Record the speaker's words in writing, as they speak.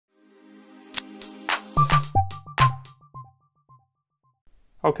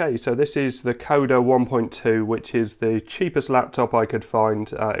Okay, so this is the Coda 1.2, which is the cheapest laptop I could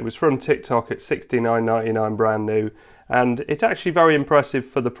find. It was from TikTok at $69.99 brand new, and it's actually very impressive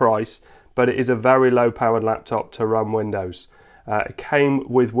for the price, but it is a very low powered laptop to run Windows. It came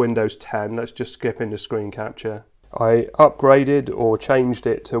with Windows 10. Let's just skip into screen capture. I upgraded or changed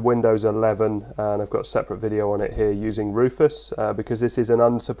it to Windows 11, and I've got a separate video on it here using Rufus because this is an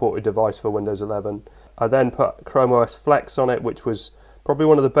unsupported device for Windows 11. I then put Chrome OS Flex on it, which was probably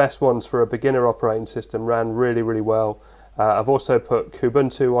one of the best ones for a beginner operating system, ran really well. I've also put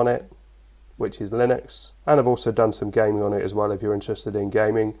Kubuntu on it, which is Linux, and I've also done some gaming on it as well if you're interested in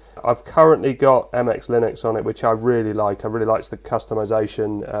gaming. I've currently got MX Linux on it, which I really like. I really like the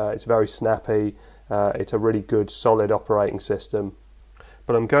customization. It's very snappy. It's a really good solid operating system.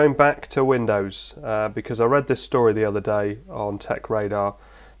 But I'm going back to Windows because I read this story the other day on Tech Radar.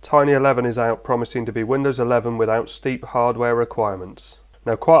 Tiny11 is out promising to be Windows 11 without steep hardware requirements.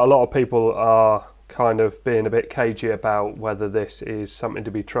 Now, quite a lot of people are kind of being a bit cagey about whether this is something to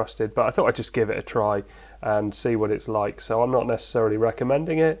be trusted, but I thought I'd just give it a try and see what it's like. So I'm not necessarily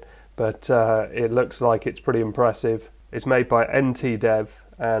recommending it, but it looks like it's pretty impressive. It's made by NTDev,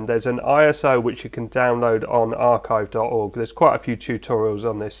 and there's an ISO which you can download on archive.org. There's quite a few tutorials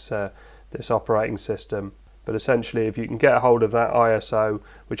on this operating system. But essentially, if you can get a hold of that ISO,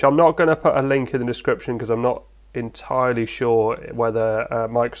 which I'm not going to put a link in the description because I'm not entirely sure whether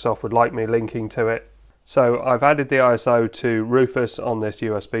Microsoft would like me linking to it. So I've added the ISO to Rufus on this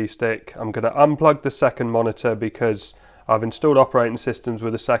USB stick. I'm going to unplug the second monitor because I've installed operating systems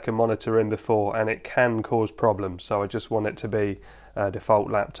with a second monitor in before and it can cause problems. So I just want it to be a default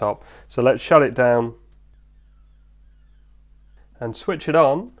laptop. So let's shut it down and switch it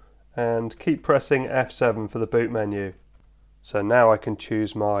on. And keep pressing F7 for the boot menu. So now I can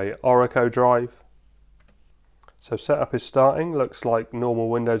choose my Orico drive. So setup is starting, looks like normal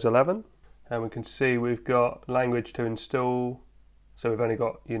Windows 11. And we can see we've got language to install. So we've only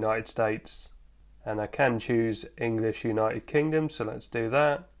got United States. And I can choose English United Kingdom, so let's do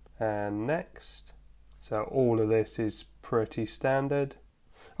that. And next. So all of this is pretty standard.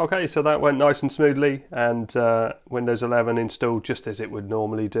 Okay, so that went nice and smoothly, and Windows 11 installed just as it would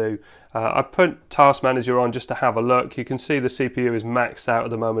normally do. I put Task Manager on just to have a look. You can see the CPU is maxed out at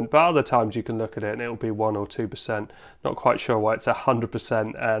the moment, but other times you can look at it and it'll be 1 or 2%. Not quite sure why it's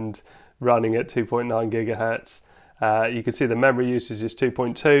 100% and running at 2.9 gigahertz. You can see the memory usage is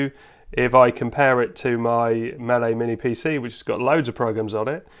 2.2. If I compare it to my Melee Mini PC, which has got loads of programs on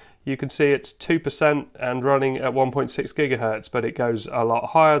it, you can see it's 2% and running at 1.6 gigahertz, but it goes a lot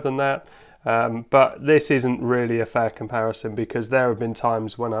higher than that. But this isn't really a fair comparison because there have been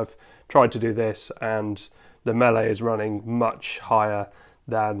times when I've tried to do this and the Melee is running much higher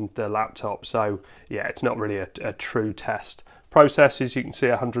than the laptop. So yeah, it's not really a true test. Processors, you can see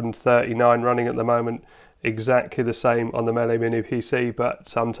 139 running at the moment. Exactly the same on the Melee Mini PC, but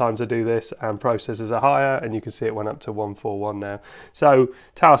sometimes I do this and processors are higher, and you can see it went up to 141 now. So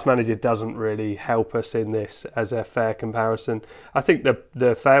Task Manager doesn't really help us in this as a fair comparison. I think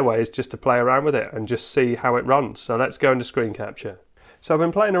the fair way is just to play around with it and just see how it runs. So let's go into screen capture. So I've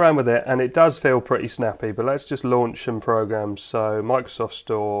been playing around with it and it does feel pretty snappy, but let's just launch some programs. So Microsoft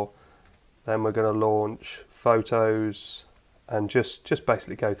Store, then we're going to launch Photos and just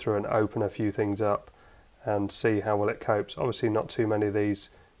basically go through and open a few things up and see how well it copes. Obviously not too many of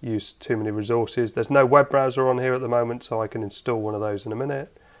these use too many resources. There's no web browser on here at the moment, so I can install one of those in a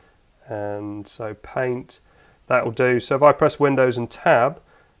minute. And so Paint, that'll do. So if I press Windows and Tab,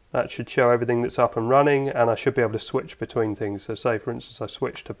 that should show everything that's up and running, and I should be able to switch between things. So say for instance I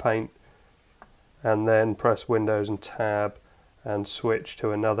switch to Paint and then press Windows and Tab and switch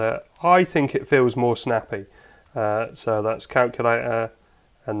to another. I think it feels more snappy. So that's Calculator,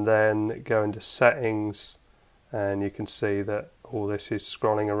 and then go into Settings, and you can see that all this is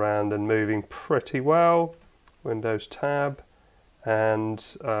scrolling around and moving pretty well. Windows Tab,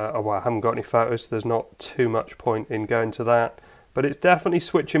 and oh well, I haven't got any photos, so there's not too much point in going to that, but it's definitely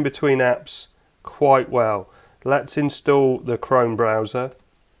switching between apps quite well. Let's install the Chrome browser.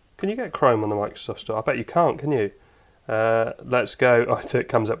 Can you get Chrome on the Microsoft Store? I bet you can't, can you? Let's go, oh, it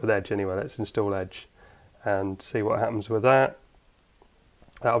comes up with Edge anyway. Let's install Edge and see what happens with that.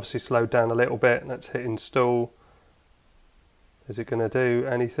 That obviously slowed down a little bit. Let's hit install. Is it going to do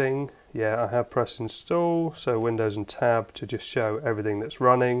anything? Yeah, I have pressed install. So Windows and Tab to just show everything that's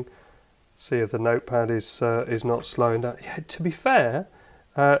running. See if the notepad is not slowing down. Yeah, to be fair,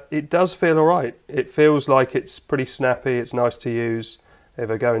 it does feel alright. It feels like it's pretty snappy. It's nice to use.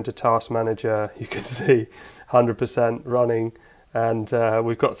 If I go into Task Manager, you can see 100% running. And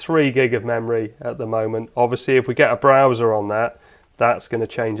we've got 3 gig of memory at the moment. Obviously, if we get a browser on that, that's going to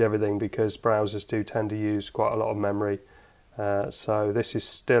change everything because browsers do tend to use quite a lot of memory. So this is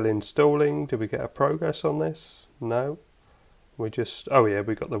still installing. Did we get a progress on this? No. We just, oh yeah,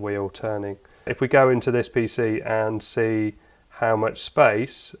 we got the wheel turning. If we go into this PC and see how much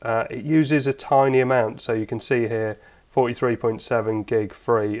space, it uses a tiny amount. So you can see here 43.7 gig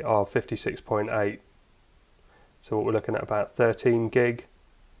free of 56.8. So what we're looking at, about 13 gig.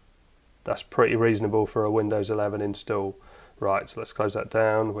 That's pretty reasonable for a Windows 11 install. Right, so let's close that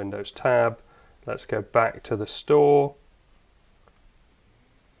down, Windows tab. Let's go back to the store.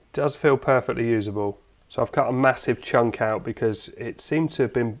 It does feel perfectly usable. So I've cut a massive chunk out because it seemed to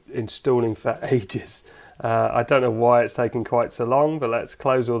have been installing for ages. I don't know why it's taken quite so long, but let's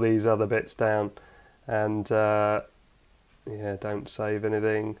close all these other bits down. And yeah, don't save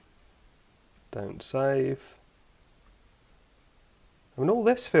anything. Don't save. I mean, all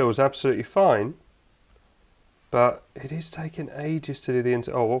this feels absolutely fine. But it is taking ages to do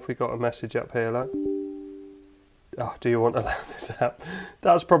the oh, what have we got a message up here, look? Oh, do you want to allow this app?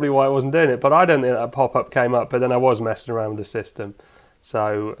 That's probably why I wasn't doing it, but I don't think that pop-up came up, but then I was messing around with the system.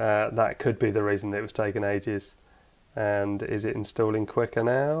 So that could be the reason that it was taking ages. And is it installing quicker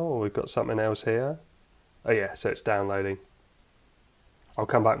now, or we've got something else here? Oh yeah, so it's downloading. I'll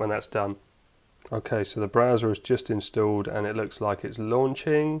come back when that's done. Okay, so the browser is just installed and it looks like it's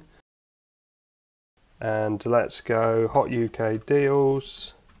launching. And let's go Hot UK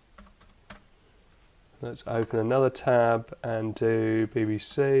Deals. Let's open another tab and do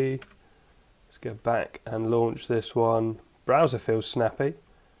BBC. Let's go back and launch this one. Browser feels snappy.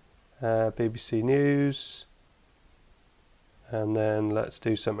 BBC News. And then let's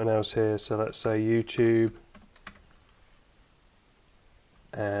do something else here. So let's say YouTube.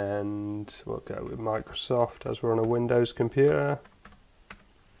 And we'll go with Microsoft as we're on a Windows computer.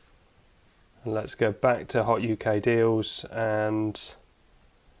 And let's go back to Hot UK Deals, and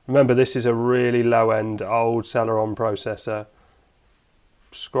remember this is a really low-end old Celeron processor.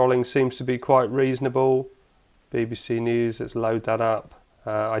 Scrolling seems to be quite reasonable. BBC News, let's load that up.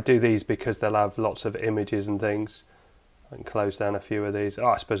 I do these because they'll have lots of images and things. I can close down a few of these. Oh,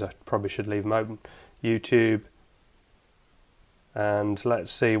 I suppose I probably should leave them open. YouTube. And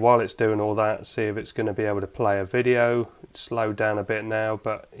let's see, while it's doing all that, see if it's going to be able to play a video. It's slowed down a bit now,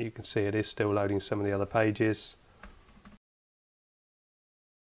 but you can see it is still loading some of the other pages.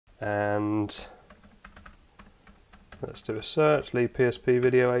 And let's do a search, leave PSP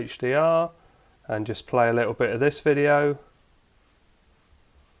video HDR, and just play a little bit of this video.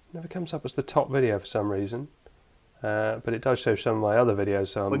 Never comes up as the top video for some reason. But it does show some of my other videos,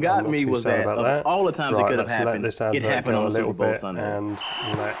 so I'm not too sad about that. All the times it could have happened, it happened on the Super Bowl Sunday. And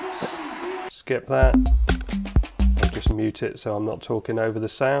let's skip that. I'll just mute it so I'm not talking over the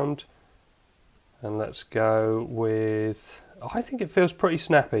sound. And let's go with, I think it feels pretty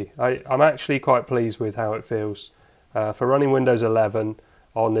snappy. I'm actually quite pleased with how it feels. For running Windows 11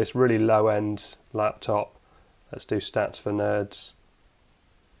 on this really low-end laptop, let's do stats for nerds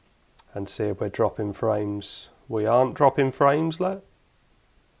and see if we're dropping frames. We aren't dropping frames, look.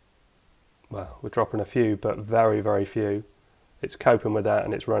 Well, we're dropping a few, but very, very few. It's coping with that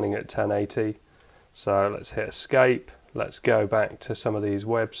and it's running at 1080. So let's hit escape. Let's go back to some of these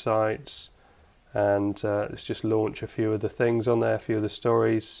websites and let's just launch a few of the things on there, a few of the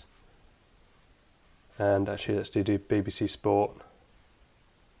stories. And actually let's do BBC Sport.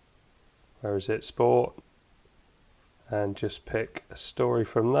 Where is it? Sport. And just pick a story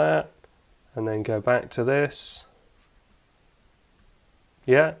from that. And then go back to this.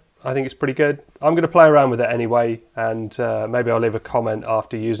 Yeah, I think it's pretty good. I'm going to play around with it anyway, and maybe I'll leave a comment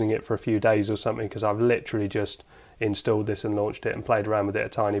after using it for a few days or something, because I've literally just installed this and launched it and played around with it a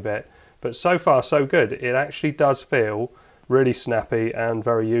tiny bit. But so far so good. It actually does feel really snappy and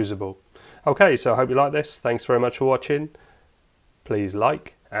very usable. Okay, so I hope you like this. Thanks very much for watching. Please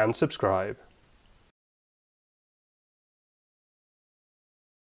like and subscribe.